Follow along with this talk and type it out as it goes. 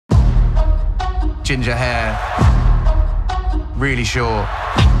ginger hair, really short.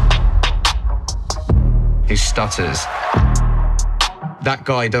 He stutters. That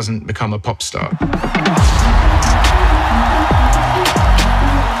guy doesn't become a pop star.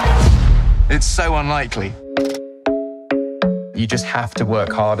 It's so unlikely. You just have to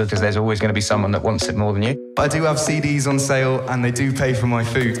work harder because there's always going to be someone that wants it more than you. I do have CDs on sale and they do pay for my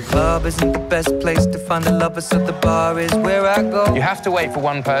food. The club isn't the best place to find a lover, so the bar is where I go. You have to wait for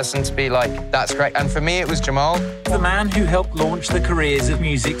one person to be like, that's great. And for me, it was Jamal. The man who helped launch the careers of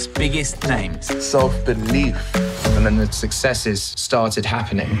music's biggest names. Self-belief. And then the successes started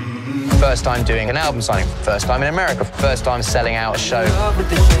happening. First time doing an album signing, first time in America, first time selling out a show.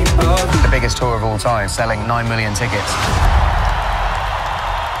 The biggest tour of all time, selling 9 million tickets.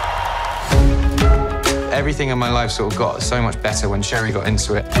 Everything in my life sort of got so much better when Sherry got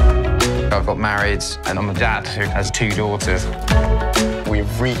into it. I got married, and I'm a dad who has 2 daughters. We've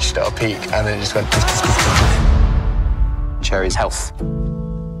reached our peak, and then it just went... Sherry's health.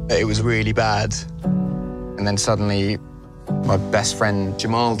 It was really bad. And then suddenly, my best friend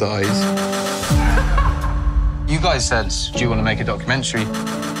Jamal dies. You guys said, do you want to make a documentary?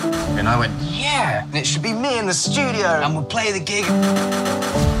 And I went, yeah, and it should be me in the studio, and we'll play the gig.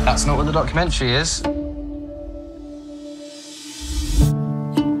 That's not what the documentary is.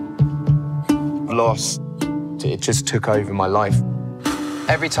 Loss, it just took over my life.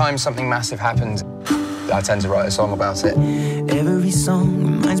 Every time something massive happens, I tend to write a song about it. Every song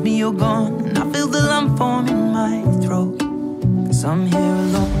reminds me you're gone, and I feel the lump form in my throat, 'cause I'm here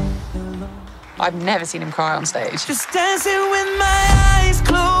alone. I've never seen him cry on stage. Just dancing with my eyes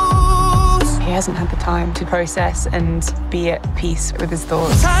closed. He hasn't had the time to process and be at peace with his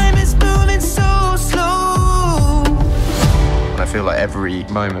thoughts. Time is moving so slow. I feel like every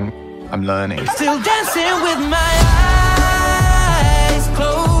moment I'm learning. Still dancing with my eyes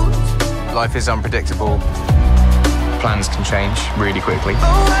closed. Life is unpredictable. Plans can change really quickly.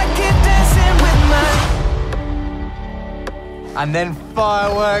 Oh, I keep dancing with my... And then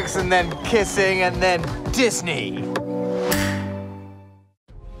fireworks, and then kissing, and then Disney.